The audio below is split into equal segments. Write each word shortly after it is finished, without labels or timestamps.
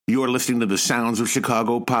You are listening to the Sounds of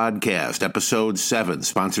Chicago podcast, episode 7,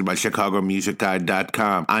 sponsored by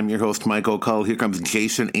ChicagoMusicGuide.com. I'm your host, Michael Cull. Here comes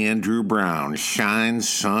Jason Andrew Brown. Shine,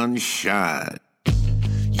 sun, shine.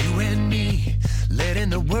 You and me, letting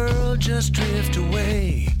the world just drift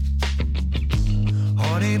away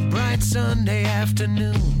on a bright Sunday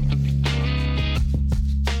afternoon.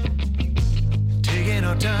 Taking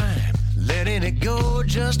our time, letting it go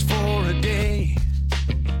just for a day.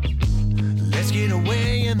 Let's get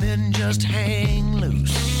away and then just hang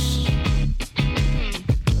loose.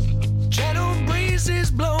 Gentle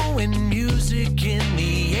breezes blowing, music in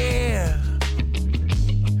the air.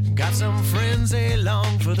 Got some friends, they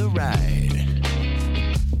long for the ride.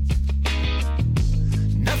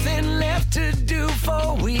 Nothing left to do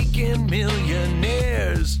for weekend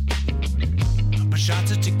millionaires but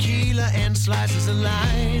shots of tequila and slices of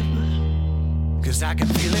lime. 'Cause I can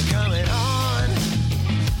feel it coming on.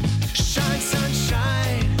 Shine,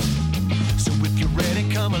 sunshine. So if you're ready,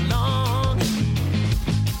 come along.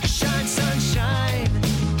 Shine, sunshine.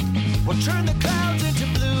 We'll turn the clouds into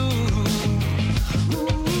blue.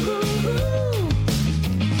 Ooh,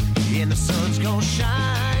 and the sun's gonna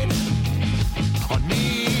shine on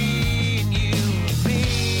me and you, me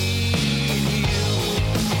and you.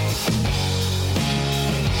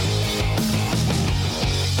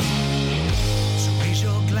 So raise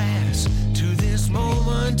your glass to this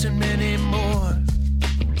moment and many more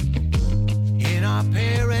in our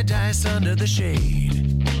paradise under the shade.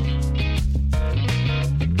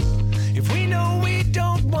 If we know we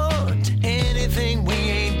don't want anything we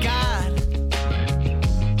ain't got,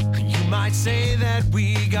 you might say that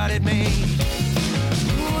we got it made.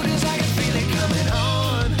 Ooh, 'cause I can feel it coming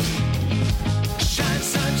on. Shine,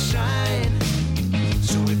 sunshine.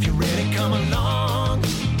 So if you're ready, come along.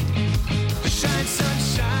 Shine,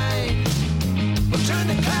 sunshine. We'll turn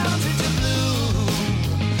the clouds into blue.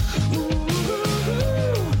 Ooh,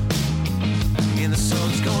 and the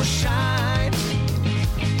sun's gonna shine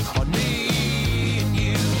on me and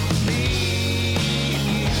you, me and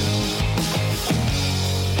you.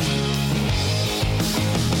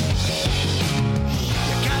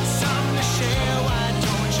 You got something to share, why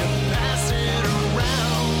don't you pass it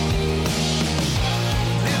around?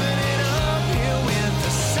 Living it up here with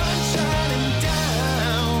the sun shining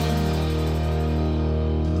down.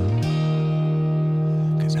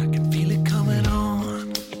 'Cause I can feel it coming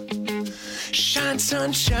on. Shine,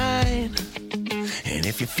 sunshine. And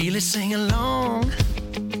if you feel it, sing along.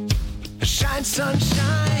 Shine,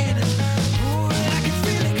 sunshine. Ooh, I can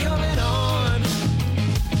feel it coming on.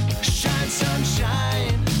 Shine,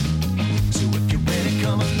 sunshine. So if you're ready,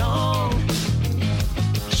 come along.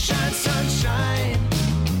 Shine, sunshine.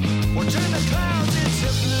 We'll turn the clouds into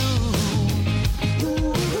blue.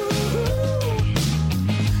 Ooh,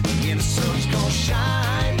 and the sun's gonna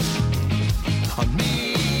shine on me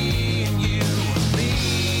and you, me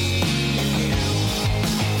and you.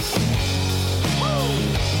 Woo!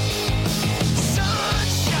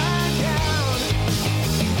 Sunshine down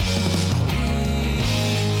on me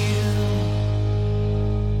and you.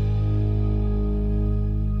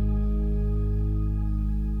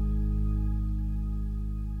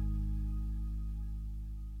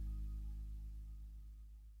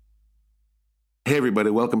 Hey everybody,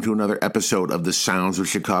 welcome to another episode of the Sounds of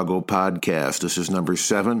Chicago podcast. This is number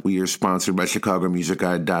 7. We are sponsored by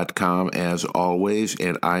ChicagoMusicGuide.com as always,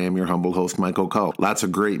 and I am your humble host, Michael Cull. Lots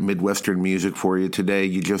of great Midwestern music for you today.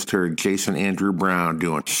 You just heard Jason Andrew Brown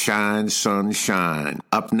doing Shine, Sunshine.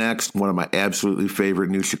 Up next, one of my absolutely favorite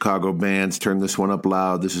new Chicago bands. Turn this one up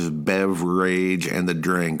loud. This is Bev Rage and the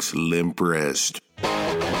Drinks, Limp Wrist.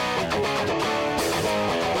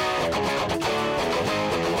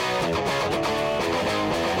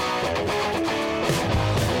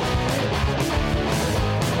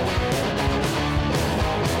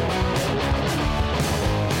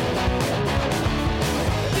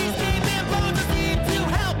 These caveman poses seem to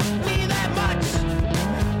help me that much.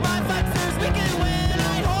 My flexors weaken when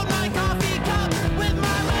I hold my coffee cup with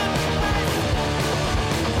my limp wrist.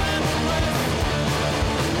 Limp wrist.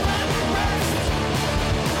 Limp wrist.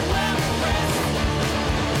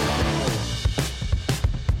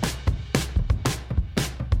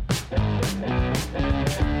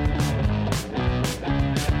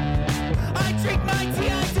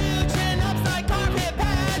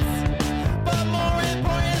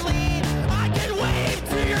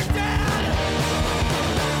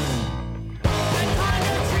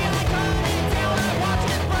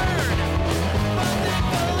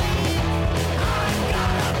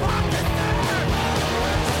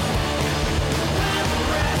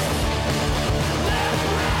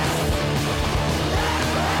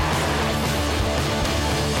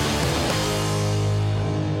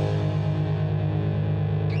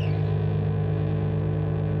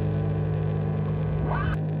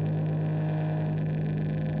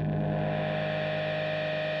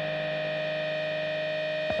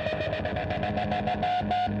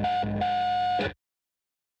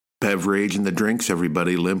 Beverage and the drinks,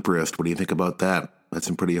 everybody. Limp Wrist. What do you think about that? That's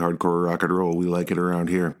some pretty hardcore rock and roll. We like it around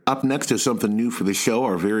here. Up next is something new for the show,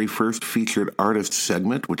 our very first featured artist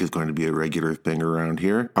segment, which is going to be a regular thing around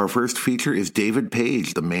here. Our first feature is David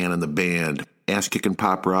Paige, the man in the band. Ass-kicking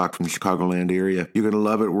pop rock from the Chicagoland area. You're going to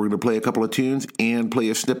love it. We're going to play a couple of tunes and play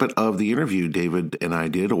a snippet of the interview David and I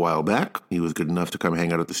did a while back. He was good enough to come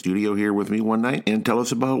hang out at the studio here with me one night and tell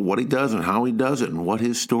us about what he does and how he does it and what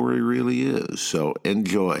his story really is. So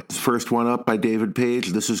enjoy. This first one up by David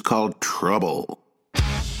Paige. This is called Trouble.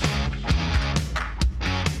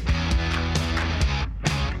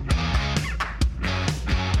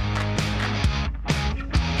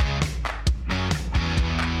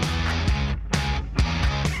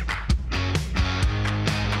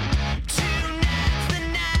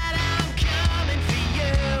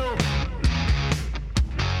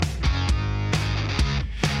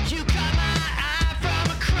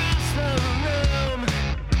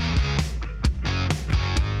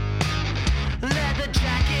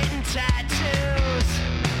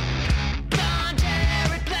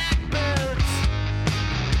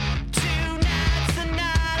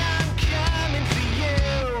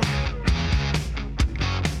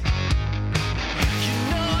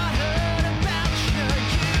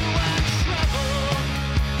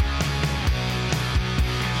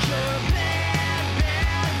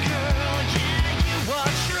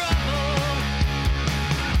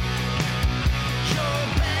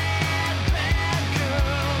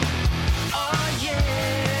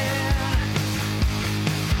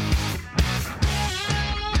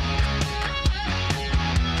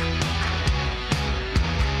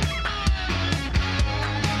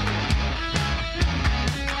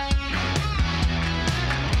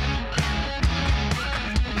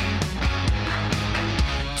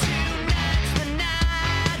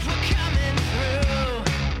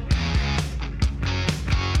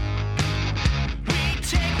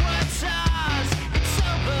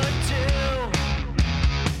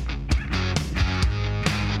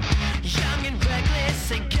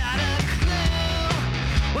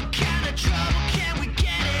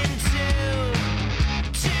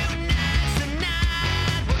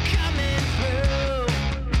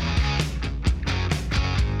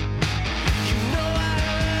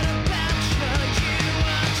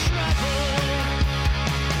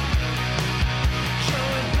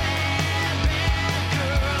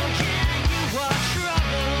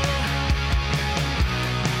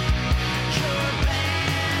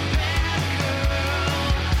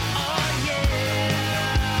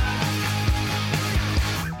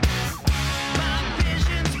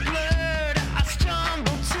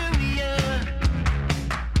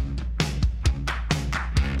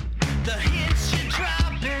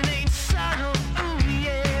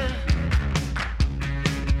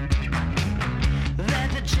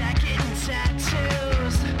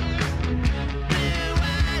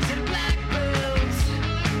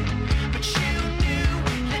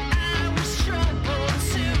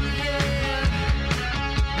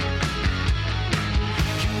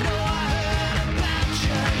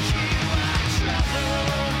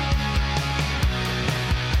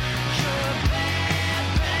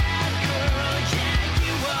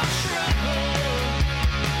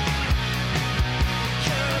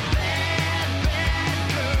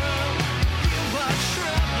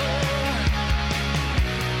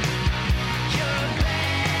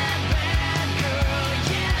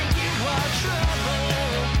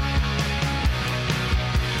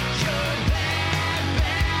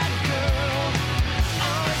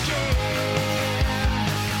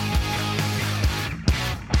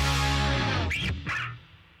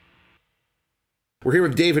 We're here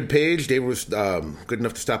with David Paige. David was good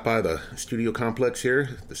enough to stop by the studio complex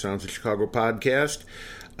here, the Sounds of Chicago podcast.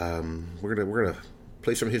 We're gonna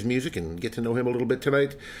play some of his music and get to know him a little bit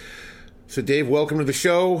tonight. So, Dave, welcome to the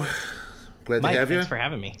show. Glad Mike, to have you. Thanks for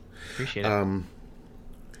having me. Appreciate it. Going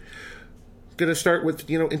to start with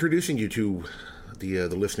introducing you to the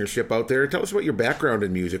listenership out there. Tell us about your background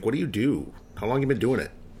in music. What do you do? How long have you been doing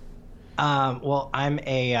it? Well, I'm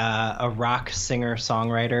a rock singer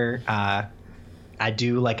songwriter. I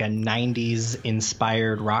do like a 90s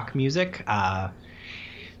inspired rock music. I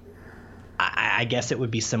guess it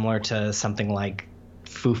would be similar to something like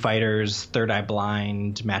Foo Fighters, Third Eye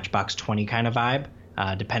Blind, Matchbox 20 kind of vibe,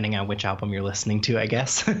 depending on which album you're listening to, I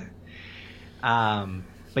guess.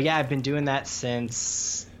 But yeah, I've been doing that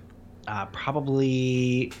since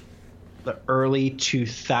probably the early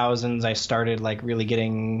 2000s. I started like really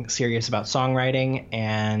getting serious about songwriting,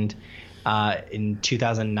 and in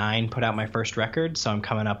 2009 put out my first record, so I'm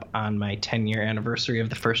coming up on my 10-year anniversary of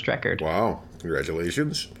the first record. Wow.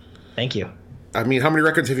 Congratulations. Thank you. I mean, how many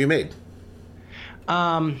records have you made?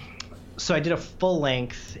 So I did a full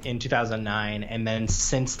length in 2009, and then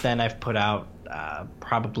since then I've put out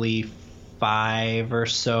probably 5 or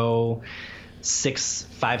so 6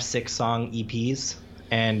 song EPs,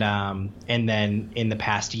 and then in the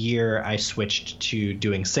past year I switched to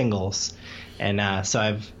doing singles, and so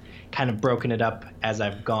I've kind of broken it up as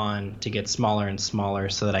I've gone to get smaller and smaller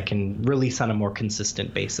so that I can release on a more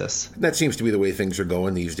consistent basis. That seems to be the way things are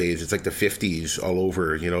going these days. It's like the 50s all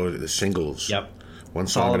over, the singles. Yep. One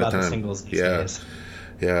song at a time. The singles these days.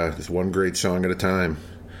 Yeah, just one great song at a time.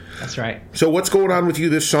 That's right. So what's going on with you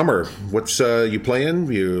this summer? What's you playing?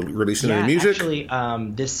 You releasing any music? Actually,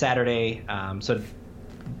 this Saturday, so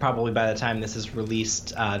probably by the time this is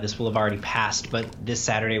released, this will have already passed, but this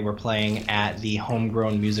Saturday we're playing at the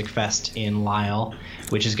Homegrown Music Fest in Lisle,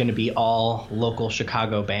 which is going to be all local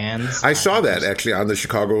Chicago bands. I saw that actually on the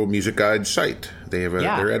Chicago Music Guide site. They have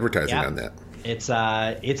they're advertising on that.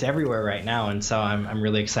 It's everywhere right now, and so I'm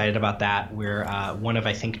really excited about that. We're one of,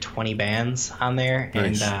 I think, 20 bands on there.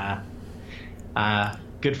 Nice. And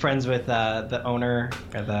good friends with the owner,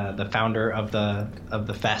 or the founder of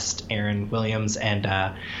the fest, Aaron Williams, and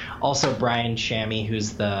also Brian Shammy,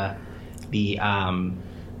 who's the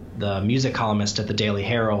music columnist at the Daily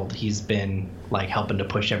Herald. He's been like helping to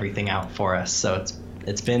push everything out for us, so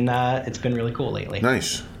it's been really cool lately.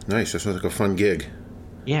 Nice. That sounds like a fun gig.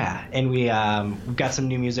 Yeah, and we've got some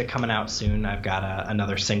new music coming out soon. I've got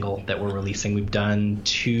another single that we're releasing. We've done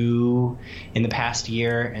 2 in the past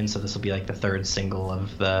year, and so this will be like the 3rd single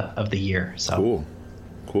of the year. So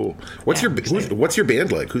cool. What's your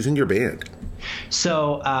band like? Who's in your band?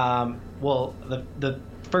 So, well, the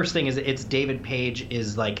first thing is it's David Paige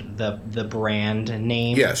is like the brand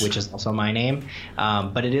name, yes, which is also my name,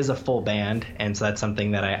 but it is a full band, and so that's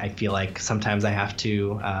something that I feel like sometimes I have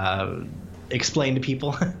to explain to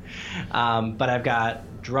people. But I've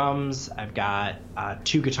got drums, I've got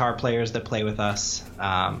 2 guitar players that play with us,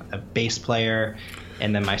 a bass player,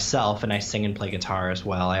 and then myself, and I sing and play guitar as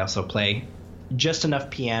well. I also play just enough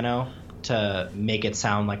piano to make it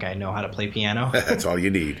sound like I know how to play piano. That's all you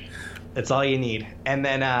need. That's all you need. And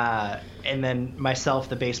then myself,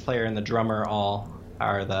 the bass player, and the drummer all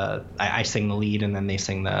are I sing the lead, and then they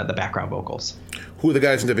sing the background vocals. Who are the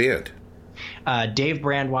guys in the band? Dave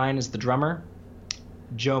Brandwine is the drummer,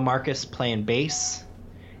 Joe Marcus playing bass,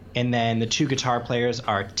 and then the 2 guitar players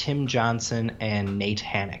are Tim Johnson and Nate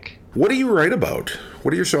Hannock. What do you write about?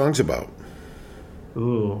 What are your songs about?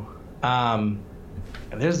 Ooh,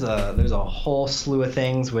 there's a whole slew of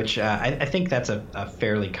things, which I think that's a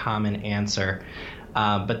fairly common answer,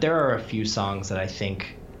 but there are a few songs that I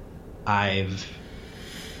think I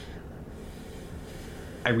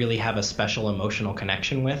really have a special emotional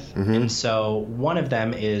connection with. Mm-hmm. And so one of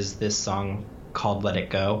them is this song called Let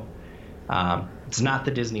It Go. It's not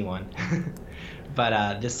the Disney one,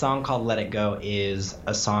 but this song called Let It Go is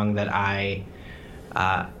a song that I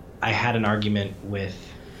had an argument with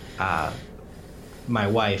my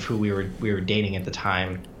wife, who we were dating at the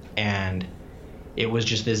time, and it was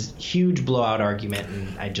just this huge blowout argument,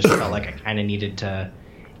 and I just felt like I kind of needed to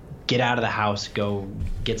get out of the house, go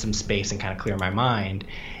get some space, and kind of clear my mind.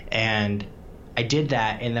 And I did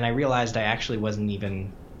that, and then I realized I actually wasn't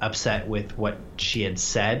even upset with what she had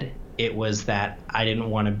said. It was that I didn't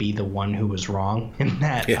want to be the one who was wrong in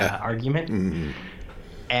that argument. Mm-hmm.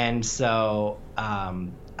 And so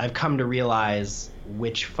I've come to realize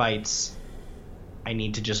which fights I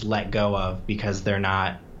need to just let go of, because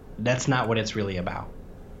that's not what it's really about.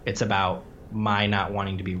 It's about my not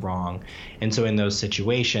wanting to be wrong. And so in those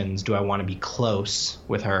situations, do I want to be close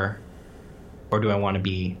with her, or do I want to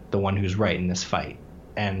be the one who's right in this fight?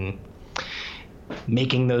 And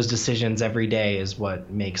making those decisions every day is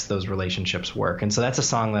what makes those relationships work. And so that's a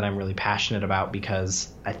song that I'm really passionate about,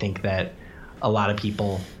 because I think that a lot of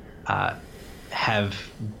people have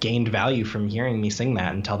gained value from hearing me sing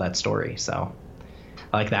that and tell that story. So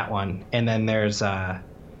I like that one. And then there's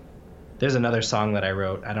another song that I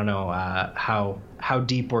wrote. I don't know how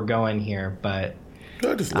deep we're going here, but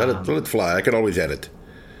no, just let it fly. I can always edit.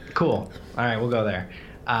 Cool. All right, we'll go there.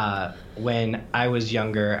 When I was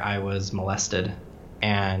younger, I was molested,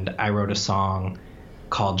 and I wrote a song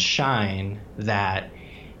called Shine that,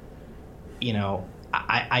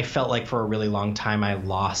 I felt like for a really long time I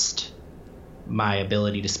lost my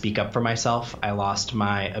ability to speak up for myself. I lost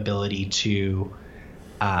my ability to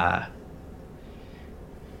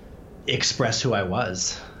express who I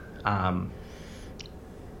was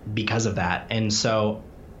because of that. And so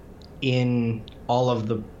in all of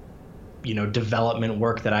the development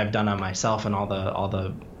work that I've done on myself and all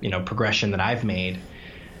the progression that I've made,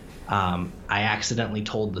 I accidentally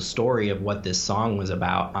told the story of what this song was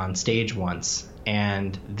about on stage once,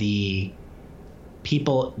 and the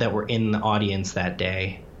people that were in the audience that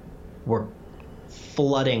day were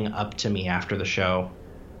flooding up to me after the show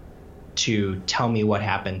to tell me what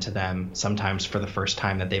happened to them, sometimes for the first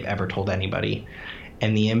time that they've ever told anybody,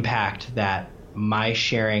 and the impact that my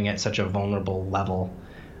sharing at such a vulnerable level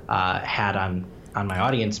had on my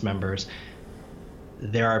audience members.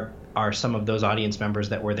 There are some of those audience members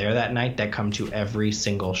that were there that night that come to every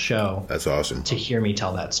single show. That's awesome. To hear me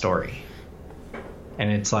tell that story.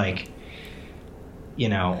 And it's like,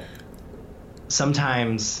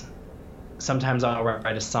 sometimes I'll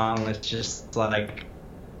write a song that's just like,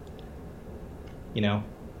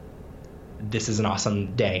 this is an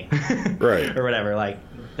awesome day. Right. Or whatever. Like,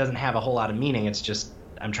 it doesn't have a whole lot of meaning. It's just,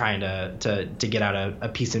 I'm trying to get out a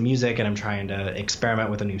piece of music, and I'm trying to experiment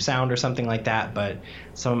with a new sound or something like that. But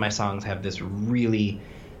some of my songs have this really,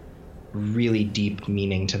 really deep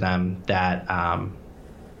meaning to them that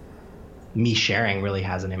me sharing really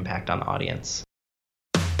has an impact on the audience.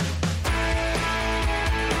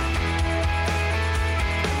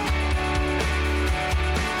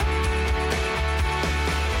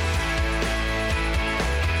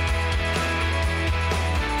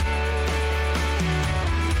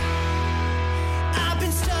 I've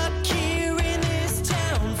been stuck here in this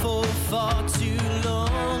town for far too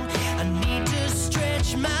long. I need to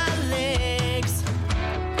stretch my legs.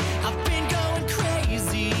 I've been going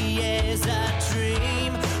crazy as I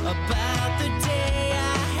dream about the day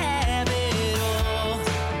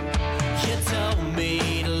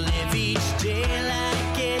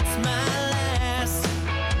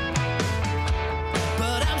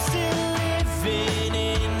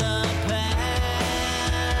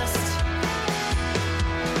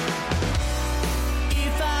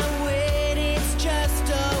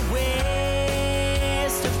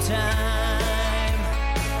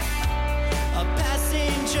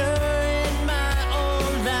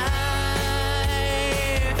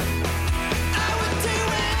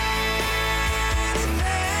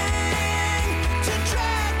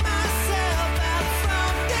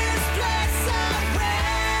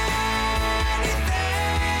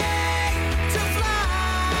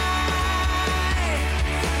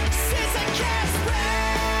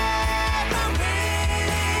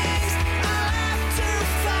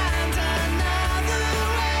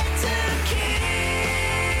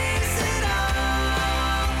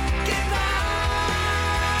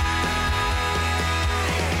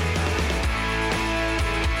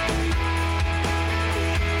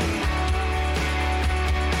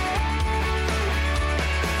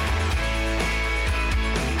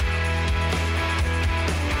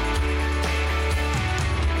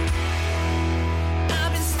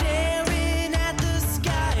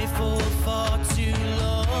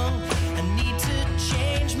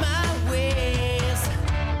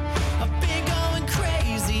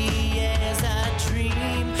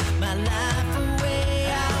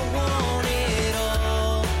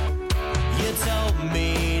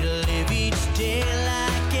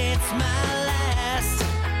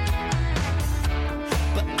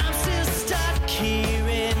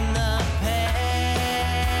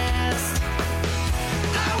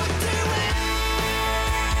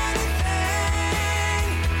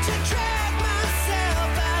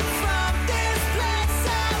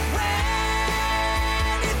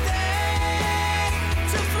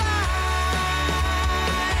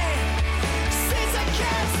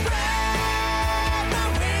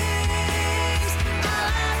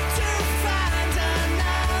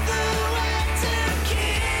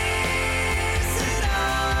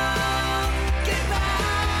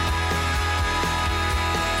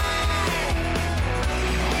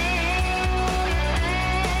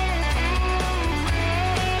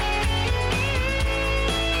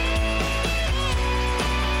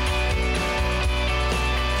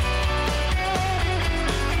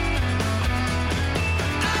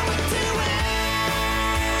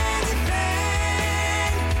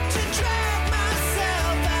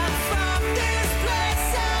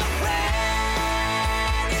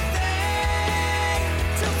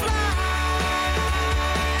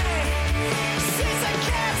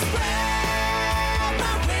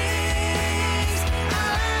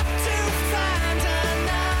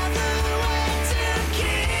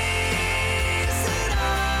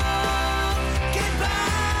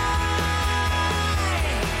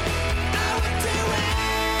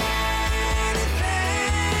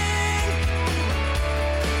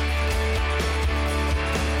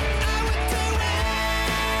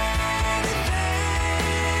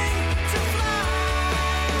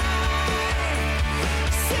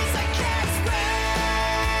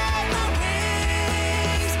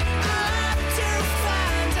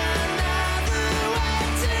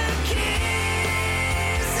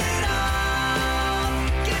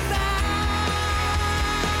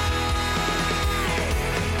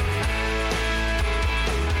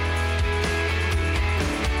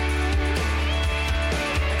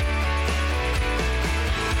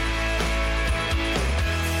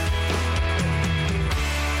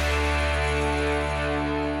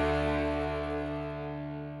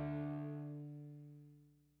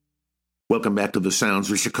Welcome back to the Sounds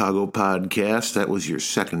of Chicago podcast. That was your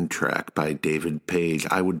second track by David Paige.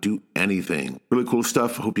 I Would Do Anything. Really cool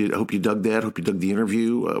stuff. Hope you dug that. Hope you dug the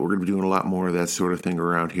interview. We're going to be doing a lot more of that sort of thing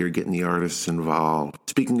around here, getting the artists involved.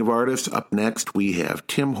 Speaking of artists, up next we have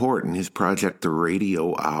Tim Horton, his project, The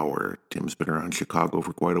Radio Hour. Tim's been around Chicago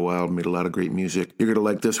for quite a while, made a lot of great music. You're going to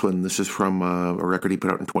like this one. This is from a record he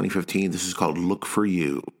put out in 2015. This is called Look For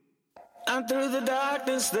You. And through the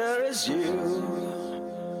darkness there is you.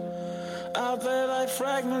 Out there like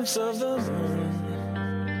fragments of the moon.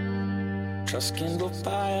 Trust kindled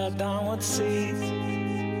by a downward sea.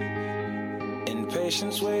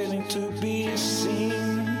 Impatience waiting to be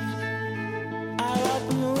seen. I like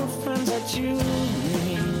the movements that you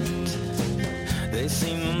meet. They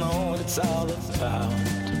seem to know what it's all about.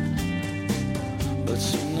 But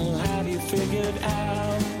soon have you figured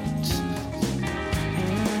out.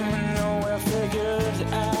 Nowhere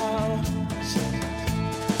figured out.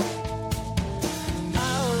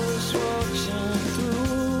 Watching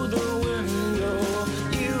through the window,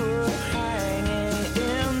 you were hanging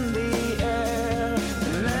in the air,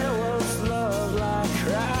 and there was love like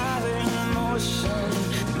driving emotion,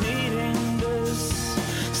 needing this,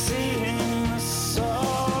 seeing this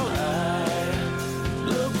all. I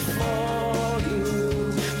look for you,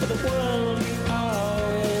 for the world you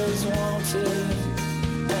always wanted,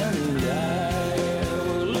 and I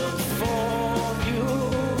will look for you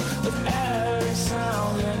with every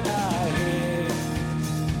sound that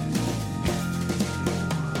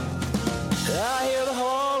I hear the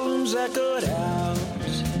whole room's echoed out,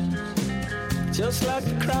 just like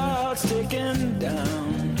the crowd's taken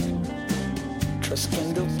down. Trust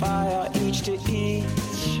kindled fire each to each.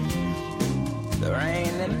 The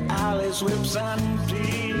rain in alleys whips and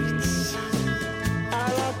beats.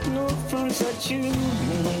 I like the new friends that you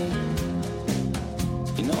meet.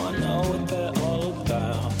 You know I know what they're all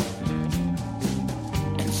about,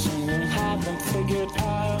 and soon you'll have them figured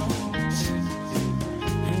out.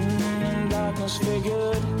 Darkness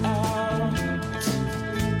figured out.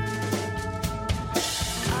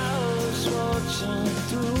 I was watching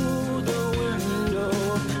through the window.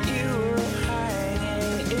 You were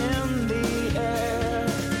hanging in the air,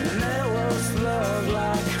 and there was love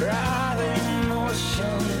like driving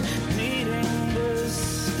emotion, needing this,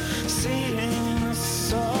 seeing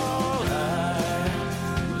this all.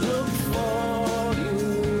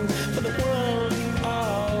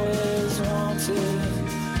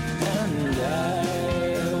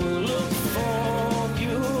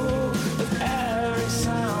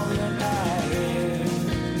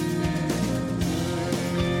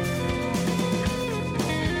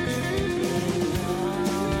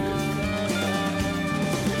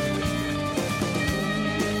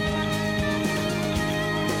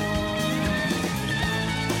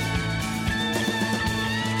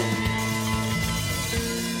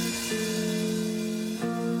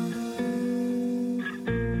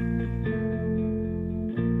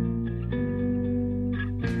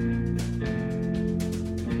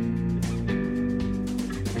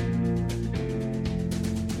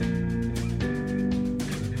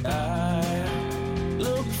 I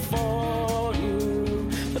look for you,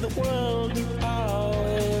 for the world you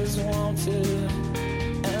always wanted.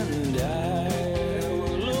 And I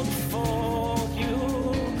will look for you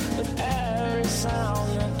with every sound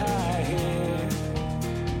that I hear.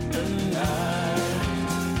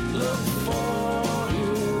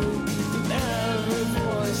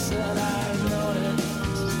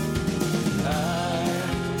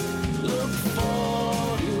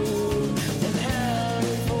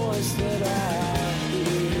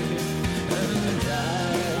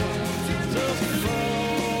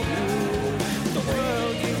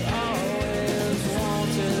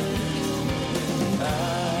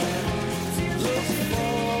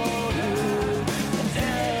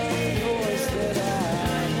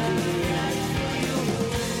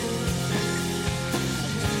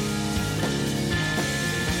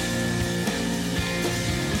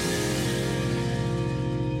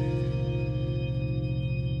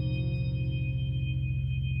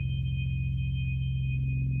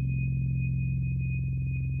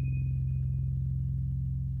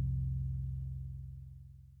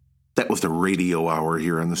 That was the Radio Hour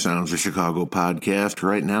here on the Sounds of Chicago podcast.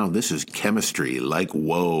 Right now, this is Chemistry, like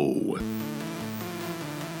whoa.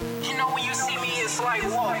 You know when you see me, it's like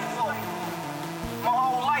whoa. My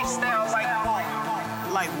whole lifestyle's like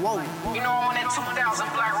whoa. Like whoa. You know I'm on that 2000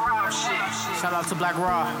 Black Rob shit. Shout out to Black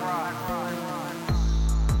Raw.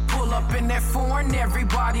 Pull Pull up in that foreign,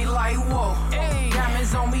 everybody like, whoa.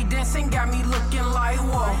 Diamonds on me dancing, got me looking like,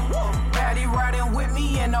 whoa. Baddie riding with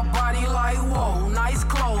me and a body like, whoa. Nice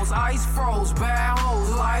clothes, ice froze, bad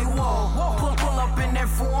hoes like, whoa. Pull up in that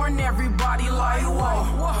foreign, everybody like,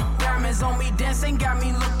 whoa. Diamonds on me dancing, got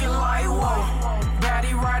me looking like, whoa.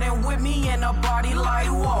 Baddie riding with me and a body like,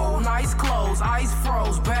 whoa. Nice clothes, ice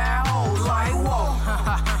froze, bad hoes like, whoa.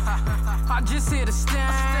 I just hit a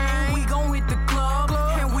stain. We gon' hit the club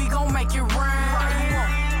and we gon' make it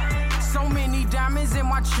rain. So many diamonds in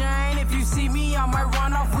my chain. If you see me, I might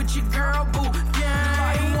run off with your girl, boo.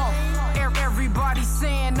 Gang. Everybody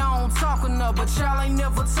saying I don't talk enough, but y'all ain't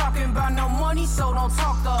never talking about no money, so don't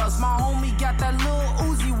talk to us. My homie got that little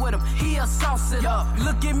Uzi with him, he'll sauce it up.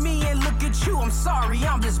 Look at me and look at you, I'm sorry,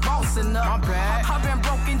 I'm just bossing up. My bad. I've been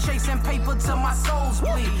broken chasing paper till my soul's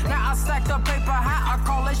bleed. Now I stack the paper high, I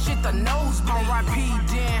call that shit the nosebleed. R.I.P.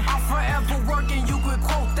 then, I'm forever working, you could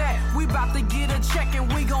quote that. We bout to get a check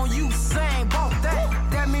and we gon' use same both that.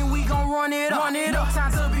 That mean we gon' run it up. No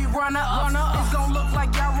time to be runner up. It's gon' look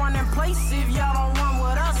like y'all running place if y'all don't run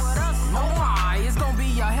with us. No lie, it's gon'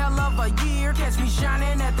 be a hell of a year. Catch me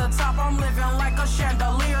shining at the top, I'm living like a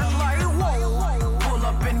chandelier. Like, whoa. Pull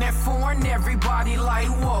up in that foreign, everybody like,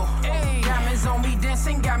 whoa. Diamonds on me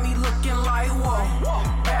dancing, got me looking like, whoa.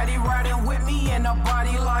 Baddie riding with me and a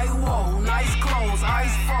body like, whoa. Nice clothes,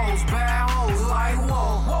 ice froze, bad hoes like,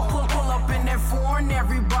 whoa. Pull up in that foreign,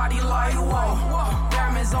 everybody like, whoa.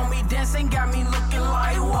 Diamonds on me dancing, got me looking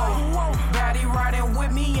like, whoa. Baddie riding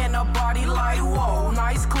with me and a body like, whoa.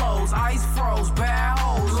 Nice clothes, ice froze, bad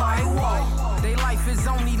hoes like, whoa. They life is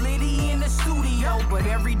only litty in the studio, but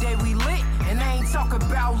every day we lit, and they ain't talking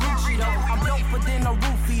about Lucci though. I'm doper than a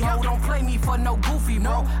roofie hoe, don't play me for no goofy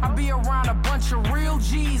bro. I be around a bunch of real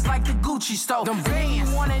G's like the Gucci store. Them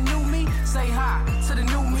bands, wanna new me? Say hi to the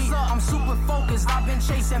new me. I'm super focused, I've been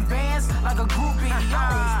chasing bands like a groupie.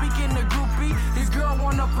 Speaking of groupie, this girl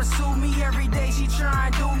wanna pursue me every day. She try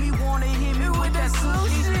and do me, wanna hit me with that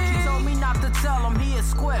sushi. She told me not to tell him he is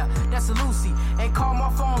square, that's a Lucy. Ain't call my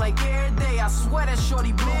phone like every day, I swear that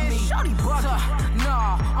shorty blew me. Shorty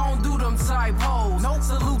nah, I don't do them type hoes. No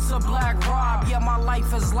salute to Black Rob, yeah, my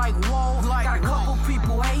life is like whoa. Got a couple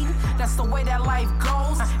people hating, that's the way that life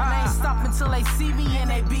goes. And they ain't stop until they see me and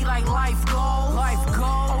they be like life goes.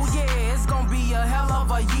 Oh yeah, it's gonna be a hell of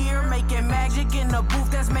a year. Making magic in the booth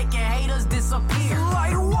that's making haters disappear.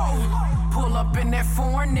 Like whoa. Pull up in that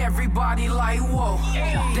foreign, everybody like, whoa.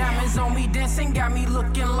 Diamonds on me dancing, got me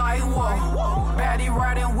looking like, whoa. Baddie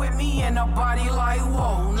riding with me and a body like,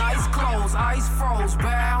 whoa. Nice clothes, ice froze,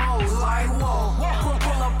 bad hoes like, whoa.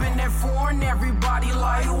 Pull up in that foreign, everybody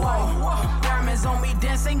like, whoa. Diamonds on me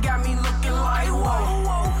dancing, got me looking like, whoa.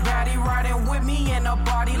 Baddie riding with me and a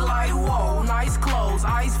body like, whoa. Nice clothes,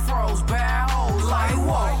 ice froze, bad hoes like,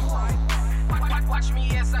 whoa. Watch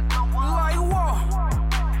me as I go on. Like, whoa.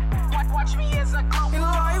 Watch me as I go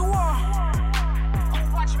on.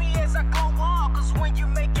 Watch me as I go on. Cause when you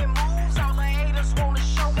making moves, all the haters wanna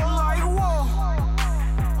show up. Like, whoa.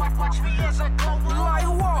 Watch me as I go on. Like,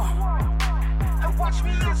 whoa. Watch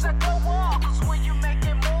me as I go on. Cause when you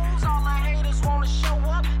making moves, all the haters wanna show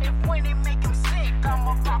up. And when they make them sick,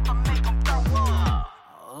 I'm about to make them throw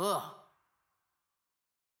up.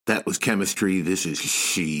 That was Chemistry. This is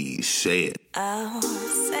She. Say It. I'll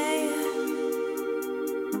say it.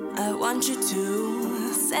 I want you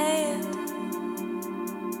to say it.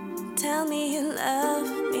 Tell me you love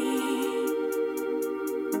me.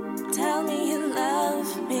 Tell me you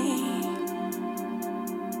love me.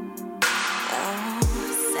 Oh,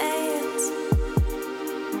 say it.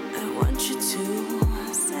 I want you to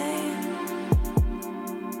say it.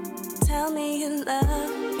 Tell me you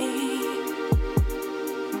love me.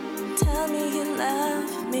 Tell me you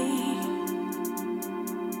love me.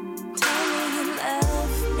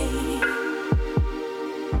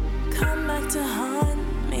 Come back to haunt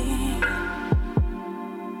me.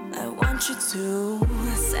 I want you to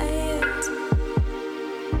say it,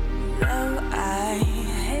 though I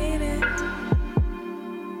hate it.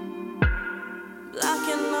 Block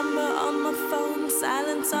your number on my phone,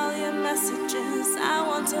 silence all your messages. I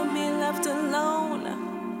want to be left alone.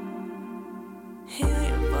 Hear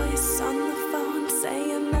your voice on the phone,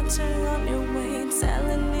 saying that you're on your way,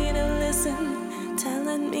 telling me to listen,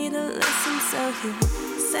 telling me to listen. So you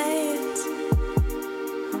say it.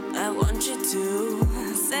 I want you to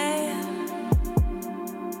say it.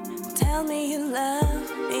 Tell me you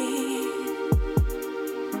love me.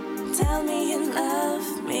 Tell me you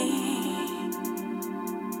love me.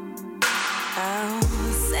 I'll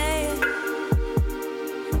say it.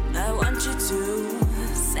 I want you to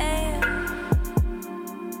say it.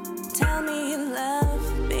 Tell me you love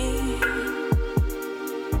me.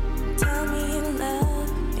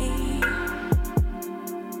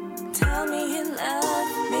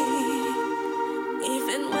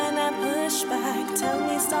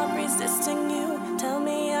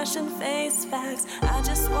 facts. I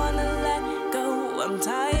just wanna let go. I'm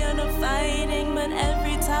tired of fighting, but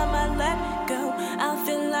every time I let go, I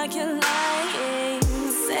feel like you're lying.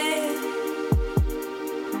 Say it.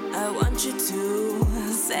 I want you to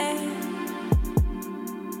say it.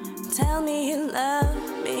 Tell me you love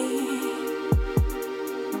me.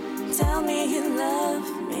 Tell me you love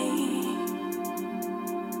me.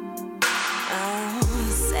 Oh,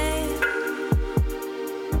 say it.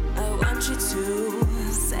 I want you to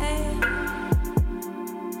say it.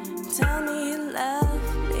 Tell me you love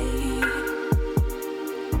me.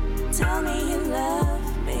 Tell me you love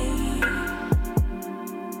me.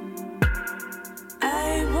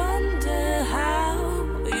 I wonder how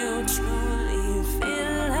you truly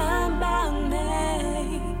feel about me.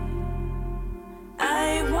 I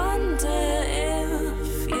wonder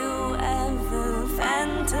if you ever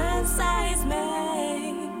fantasize me.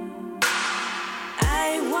 I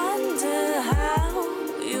wonder how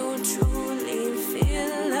you truly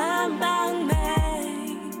feel about me.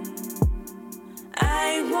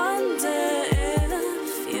 I wonder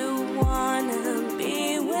if you wanna be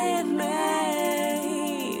with me.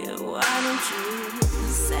 Why don't you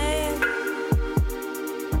say it?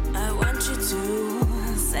 I want you to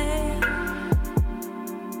say it.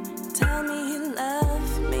 Tell me you love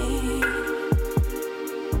me.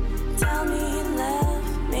 Tell me you love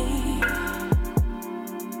me.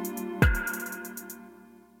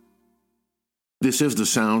 This is the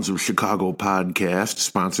Sounds of Chicago podcast,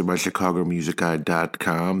 sponsored by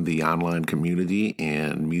ChicagoMusicGuide.com, the online community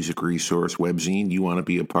and music resource webzine you want to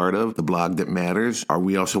be a part of, the blog that matters.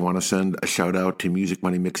 We also want to send a shout out to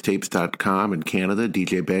MusicMoneyMixtapes.com in Canada,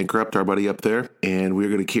 DJ Bankrupt, our buddy up there. And we're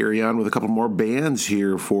going to carry on with a couple more bands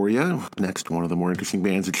here for you. Next, one of the more interesting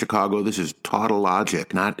bands in Chicago. This is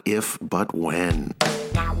Tautologic, not if, but when.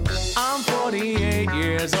 I'm 48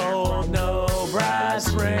 years old, no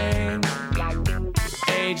brass ring.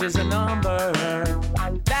 Age is a number,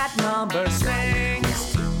 that number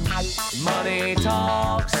sings. Money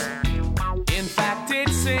talks, in fact it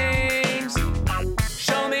sings.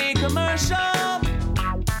 Show me commercial,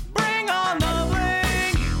 bring on the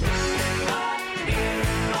bling.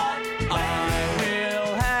 I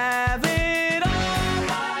will have it all.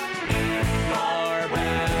 Our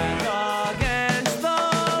back against the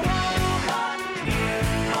wall.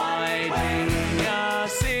 Fighting a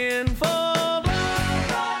sinful blood.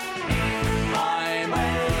 I'm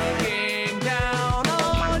looking down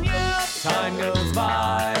on you. Time goes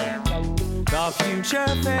by, the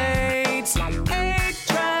future fades.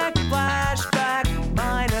 8-track flashback,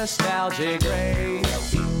 my nostalgic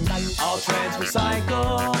race. All trends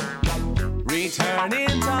recycle, return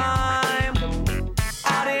in time.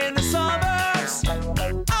 Out in the suburbs,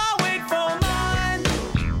 I'll wait for mine.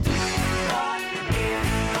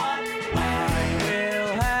 I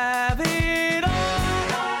will have it all.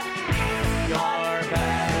 Your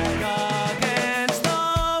back against the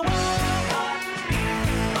wall.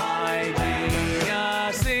 Fighting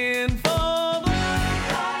a sinful blood.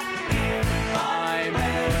 I'm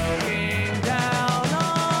looking down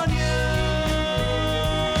on you.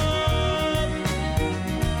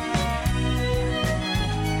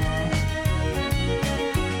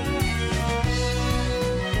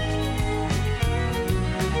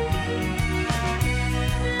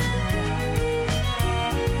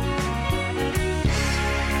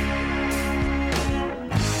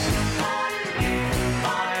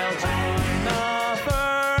 I'll join the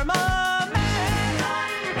firmament.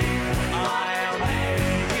 I'll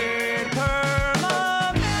make it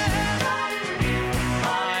permanent.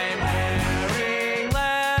 I'm wearing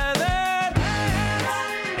leather pants.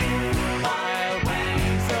 I'll be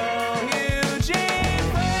so huge in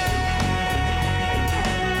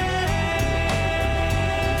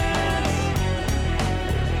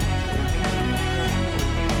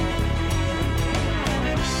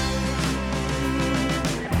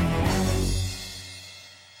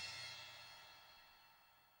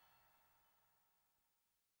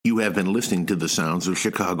You have been listening to the Sounds of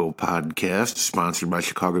Chicago podcast, sponsored by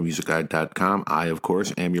ChicagoMusicGuide.com. I, of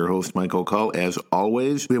course, am your host, Michael Cull. As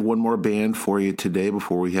always, we have one more band for you today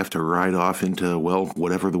before we have to ride off into, well,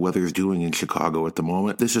 whatever the weather's doing in Chicago at the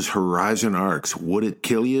moment. This is Horizon Arcs. Would it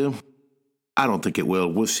kill you? I don't think it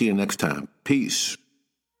will. We'll see you next time. Peace.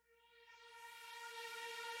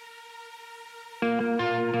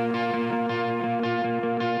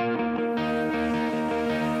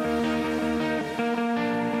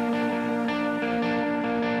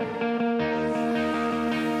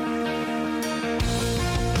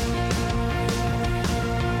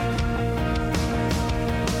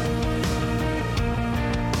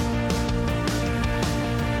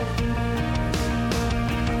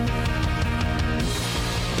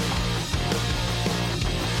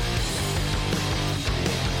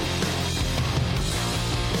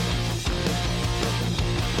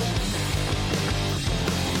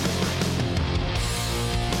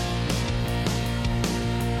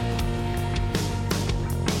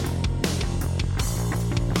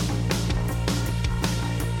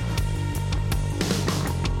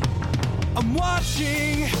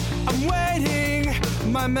 I'm waiting,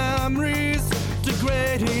 my memories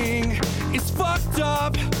degrading. It's fucked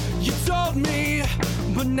up, you told me,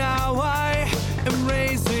 but now I am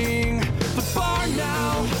raising the bar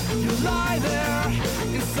now. You lie there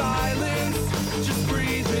in silence, just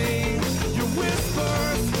breathing. Your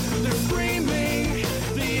whispers, they're screaming,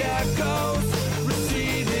 the echoes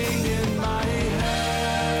receding in my head.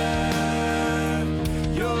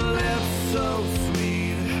 Your lips so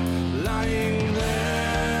sweet, lying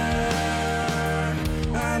there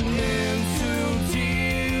and in too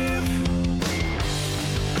deep.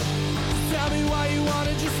 Tell me why you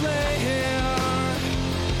wanna just lay here,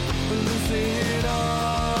 losing it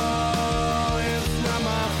all. It's not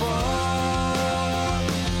my fault.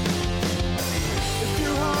 If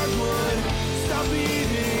your heart would stop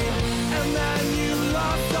beating, and then you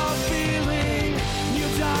lost all feeling, you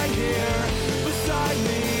died here beside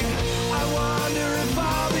me. I wonder if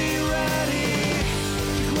I'll be ready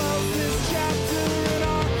to close this chapter in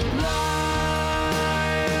our lives.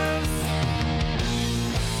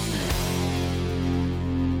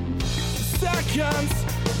 Seconds,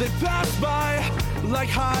 they pass by like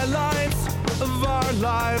highlights of our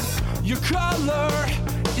lives. Your color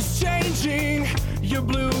is changing, your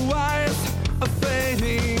blue eyes are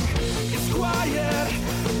fading. It's quiet,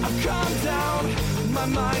 I've calmed down, my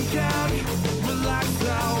mind can't relax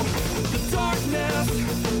now. The darkness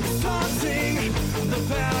is haunting, the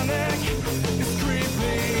panic is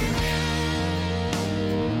creeping.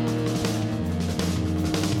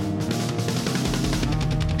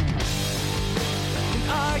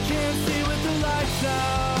 I can't see with the lights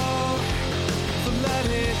out, so let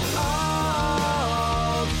it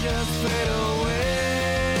all just fade away.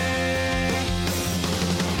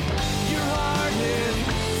 Your heart it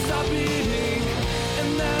stopped beating, and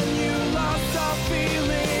then you lost all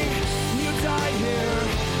feeling. You died here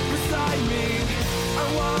beside me. I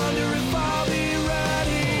wonder if I'll be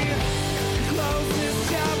ready to close this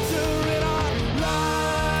chapter in our lives.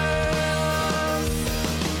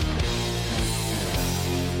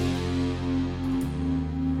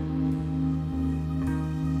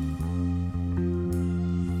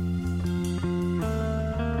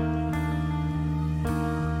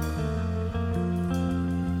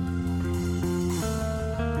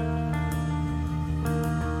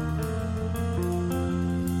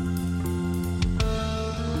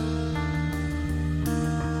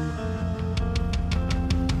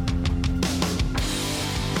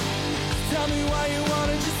 Tell me why you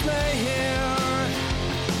wanna just lay here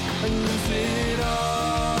and lose it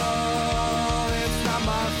all. It's not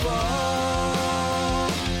my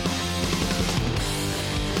fault.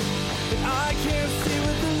 But I can't see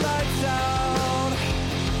with the lights out,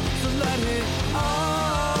 so let it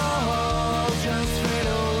all just fade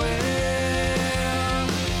away.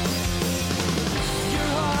 Your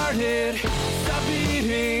heart it stopped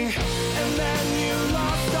beating, and then you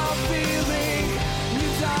lost all feeling. You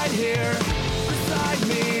died here beside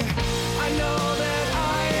me. I know that